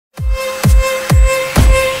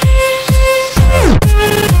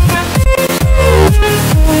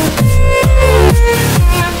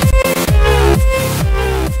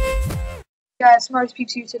Smartest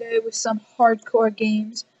Peeps here today with some hardcore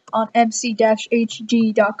games on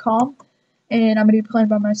mc-hg.com, and I'm going to be playing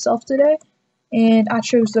by myself today, and I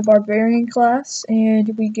chose the Barbarian class,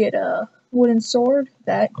 and we get a wooden sword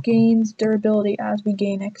that gains durability as we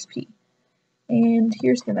gain XP. And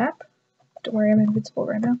here's the map. Don't worry, I'm invincible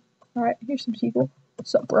right now. Alright, here's some people.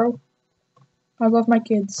 What's up, bro? I love my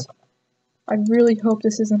kids. I really hope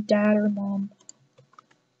this isn't dad or mom.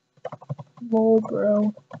 Lol,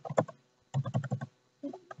 bro.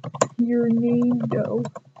 Your name, though.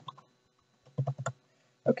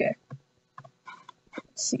 Okay.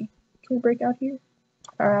 Let's see. Can we break out here?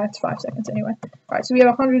 Alright, it's 5 seconds anyway. Alright, so we have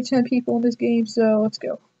 110 people in this game, so let's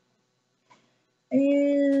go.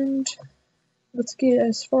 And let's get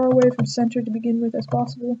as far away from center to begin with as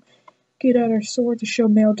possible. Get out our sword to show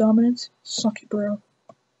male dominance. Suck it, bro.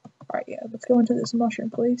 Alright, yeah, let's go into this mushroom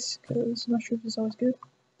place, because mushrooms is always good.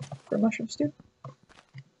 For mushroom stew.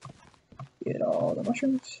 Get all the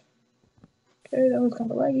mushrooms. Okay, that was kind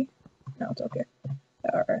of laggy. No, it's okay.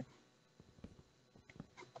 Alright.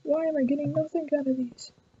 Why am I getting nothing out of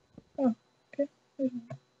these? Oh, okay. There's one.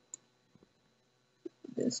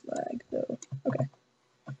 This lag, though. Okay.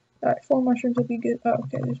 Alright, 4 mushrooms will be good. Oh,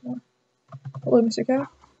 okay, there's more. Hello, Mr. Cow.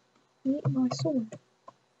 Eat my sword.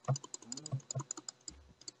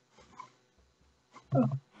 Oh.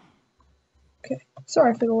 Okay.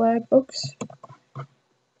 Sorry for the lag, folks.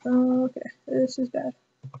 Okay, this is bad.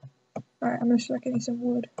 Alright, I'm gonna start getting some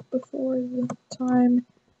wood before the time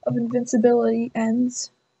of invincibility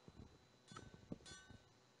ends.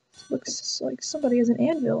 This looks like somebody has an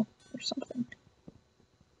anvil or something.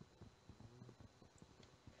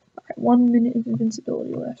 Alright, 1 minute of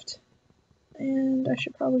invincibility left. And I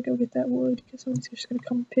should probably go get that wood, because someone's just gonna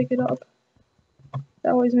come pick it up.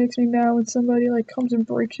 That always makes me mad when somebody like comes and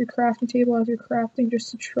breaks your crafting table as you're crafting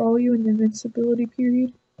just to troll you in the invincibility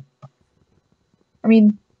period. I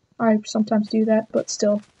mean, I sometimes do that, but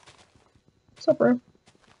still. What's up, bro?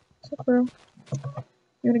 What's up, bro?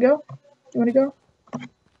 You wanna go? You wanna go?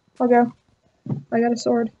 I'll go. I got a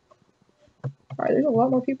sword. Alright, there's a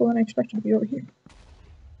lot more people than I expected to be over here.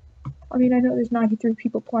 I mean, I know there's 93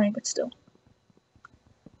 people playing, but still.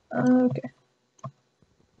 Okay.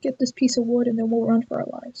 Get this piece of wood and then we'll run for our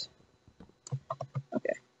lives.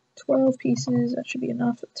 Okay. 12 pieces, that should be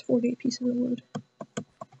enough. That's 48 pieces of wood.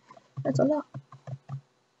 That's a lot.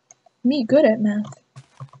 Me good at math.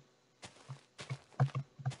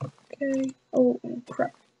 Okay. Oh,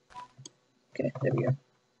 crap. Okay, there we go.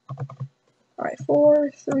 Alright, 4,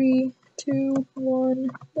 3, 2, 1.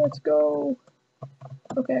 Let's go.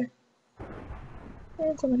 Okay.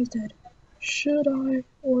 And somebody's dead. Should I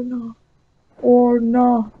or not? Or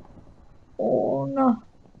nah. Or nah.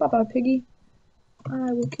 Bye-bye, piggy.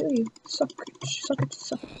 I will kill you. Suck it, suck it,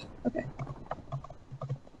 suck it. Okay.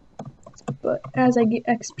 But as I get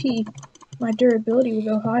XP, my durability will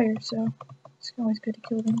go higher, so it's always good to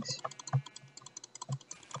kill things.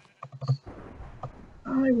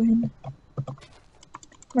 I win.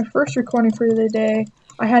 My first recording for the day,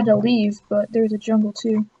 I had to leave, but there's a jungle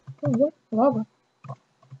too. Oh, what? Lava.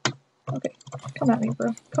 Okay. Come at me,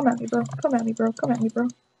 bro. Come at me, bro. Come at me, bro. Come at me, bro.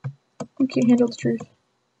 You can't handle the truth.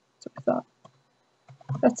 That's what I thought.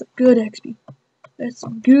 That's a good XP. That's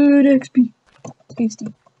some good XP.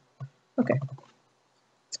 Tasty. Okay.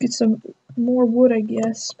 Let's get some more wood, I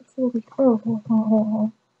guess, before we...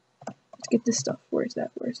 Oh. Let's get this stuff. Where's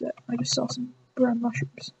that? Where's that? I just saw some brown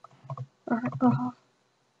mushrooms. Alright,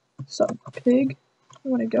 Sup, pig?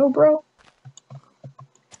 You wanna go, bro?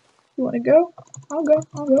 You wanna go? I'll go.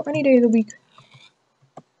 Any day of the week.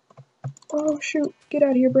 Oh, shoot. Get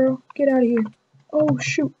out of here, bro. Get out of here. Oh,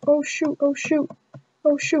 shoot.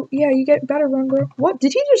 Yeah, you better run, bro. What?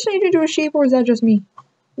 Did he just change into a sheep, or is that just me?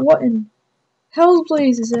 What in hell's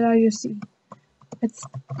blazes did I just see?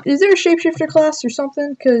 Is there a shapeshifter class or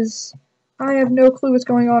something? Because I have no clue what's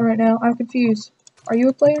going on right now. I'm confused. Are you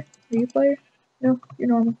a player? No, you're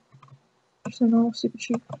normal. Just a normal stupid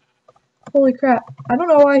sheep. Holy crap. I don't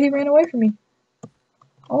know why he ran away from me.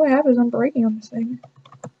 All I have is unbreaking on this thing.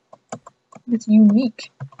 It's unique.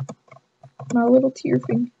 My little tear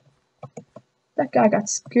thing. That guy got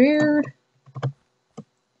scared.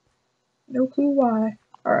 No clue why.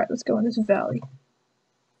 Alright, let's go in this valley.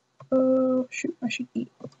 Oh, shoot, I should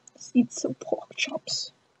eat. Let's eat some pork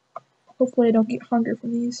chops. Hopefully I don't get hunger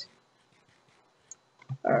from these.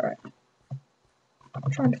 Alright.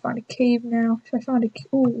 I'm trying to find a cave now. If I found a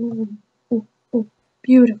cave... Ooh.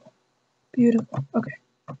 Beautiful. Okay.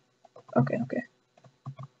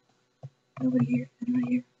 Nobody here.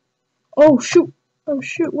 Oh, shoot.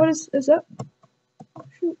 What is that? Oh,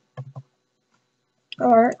 shoot.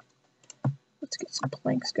 Alright. let's get some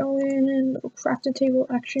planks going. Little crafting table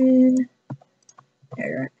action.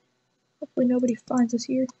 Alright. Hopefully nobody finds us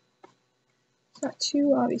here. It's not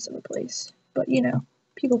too obvious of a place. But you know,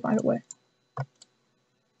 people find a way.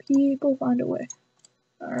 People find a way.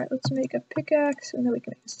 Alright, let's make a pickaxe, and then we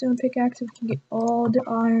can make a stone pickaxe, and we can get all the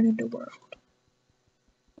iron in the world.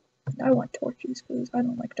 And I want torches, because I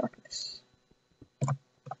don't like darkness.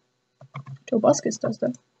 Tobuscus does,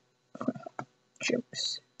 though.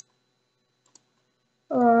 Jokes.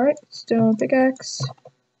 Alright, stone pickaxe.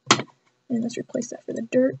 And let's replace that for the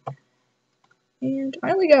dirt. And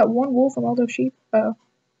I only got one wool from all those sheep. Oh,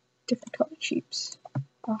 different colored sheeps.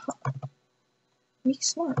 Aha. Me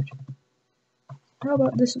smart. How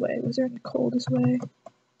about this way? Was there any coal this way?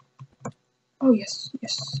 Oh, yes,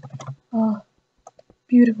 yes. Ah,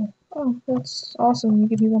 beautiful. Oh, that's awesome. You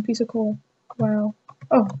give me one piece of coal. Wow.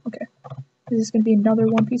 Oh, okay. Is this going to be another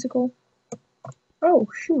one piece of coal? Oh,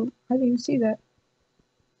 shoot. I didn't even see that.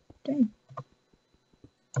 Dang.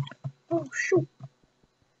 Oh, shoot.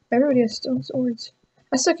 Everybody has stone swords.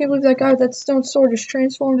 I still can't believe that guy with that stone sword just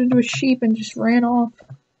transformed into a sheep and just ran off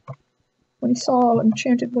when he saw an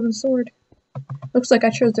enchanted wooden sword. Looks like I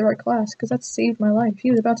chose the right class, because that saved my life.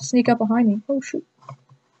 He was about to sneak up behind me. Oh, shoot.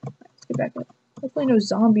 Let's get back up. Hopefully no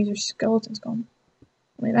zombies or skeletons come.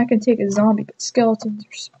 I mean, I can take a zombie, but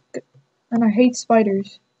skeletons are and I hate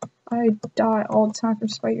spiders. I die all the time from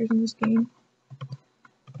spiders in this game.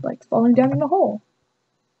 Like falling down in a hole.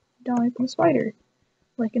 Dying from a spider.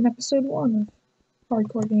 Like in episode 1 of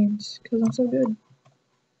Hardcore Games, because I'm so good.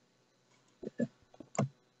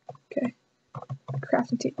 Okay. The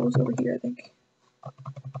crafting table is over here, I think.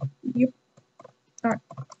 Yep. Alright.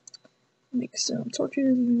 Make some torches,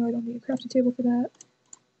 even though I don't need a crafting table for that.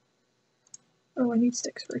 Oh, I need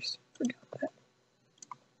sticks first. Forgot that.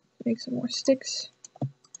 Make some more sticks,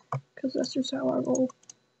 because that's just how I roll.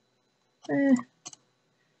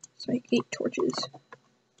 Let's make 8 torches.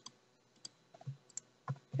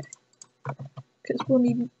 Because we'll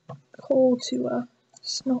need coal to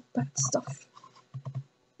smelt that stuff.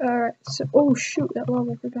 Alright, so oh shoot, that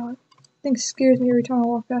lava, I forgot. Thing scares me every time I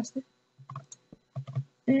walk past it.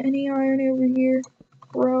 Any iron over here?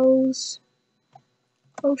 Bros.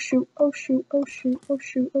 Oh shoot, oh shoot, oh shoot, oh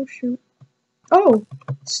shoot, oh shoot. Oh!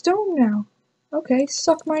 Stone now! Okay,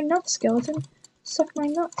 suck my nuts, skeleton. Suck my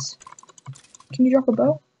nuts. Can you drop a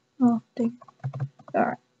bow? Oh, dang.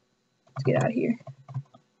 Alright. Let's get out of here.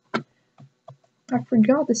 I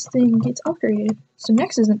forgot this thing gets upgraded. So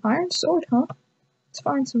next is an iron sword, huh? Let's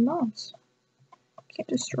find some mobs. Can't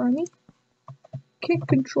destroy me. Can't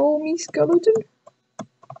control me, skeleton.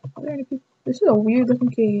 Are there any people? This is a weird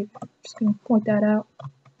looking cave. I'm just gonna point that out.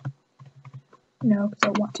 No, because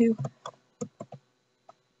I want to.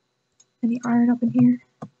 Any iron up in here?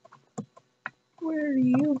 Where do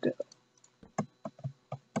you go?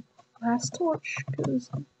 Last torch, because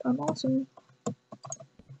I'm awesome.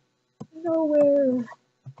 Nowhere.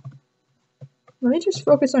 Let me just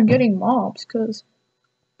focus on getting mobs, because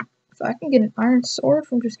if I can get an iron sword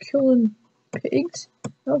from just killing pigs,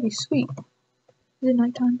 that would be sweet. Is it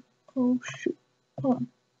nighttime? Oh shoot. Hold on.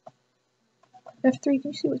 F3,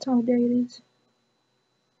 can you see what time of day it is?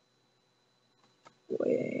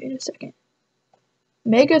 Wait a second.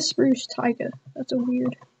 Mega Spruce Taiga. That's a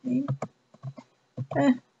weird name.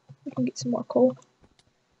 We can get some more coal.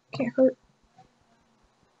 Can't hurt.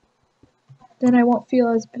 Then I won't feel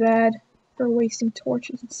as bad for wasting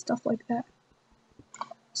torches and stuff like that.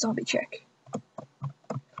 Zombie check.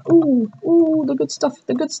 Ooh, ooh, the good stuff,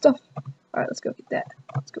 the good stuff. Alright, let's go get that.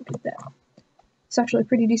 Let's go get that. It's actually a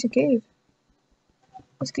pretty decent cave.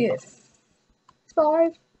 Let's get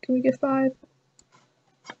 5. Can we get 5?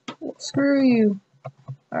 Well, screw you.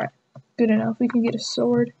 Alright, good enough. We can get a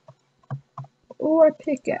sword. Or a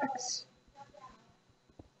pickaxe.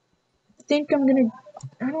 I think I'm gonna...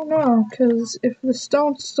 I don't know, because if the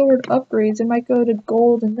stone sword upgrades, it might go to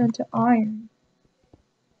gold and then to iron.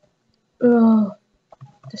 Ugh.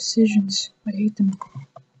 Decisions. I hate them.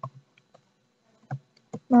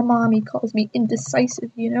 My mommy calls me indecisive,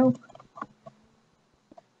 you know?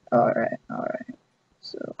 Alright, alright.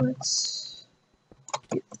 So let's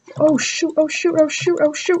get... Oh shoot, oh shoot, oh shoot,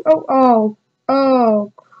 oh shoot, oh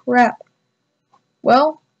crap.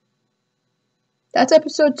 Well, that's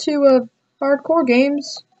episode 2 of Hardcore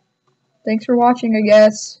Games. Thanks for watching, I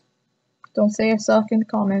guess. Don't say I suck in the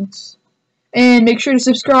comments. And make sure to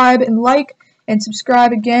subscribe and like, and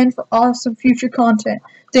subscribe again for awesome future content.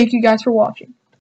 Thank you guys for watching.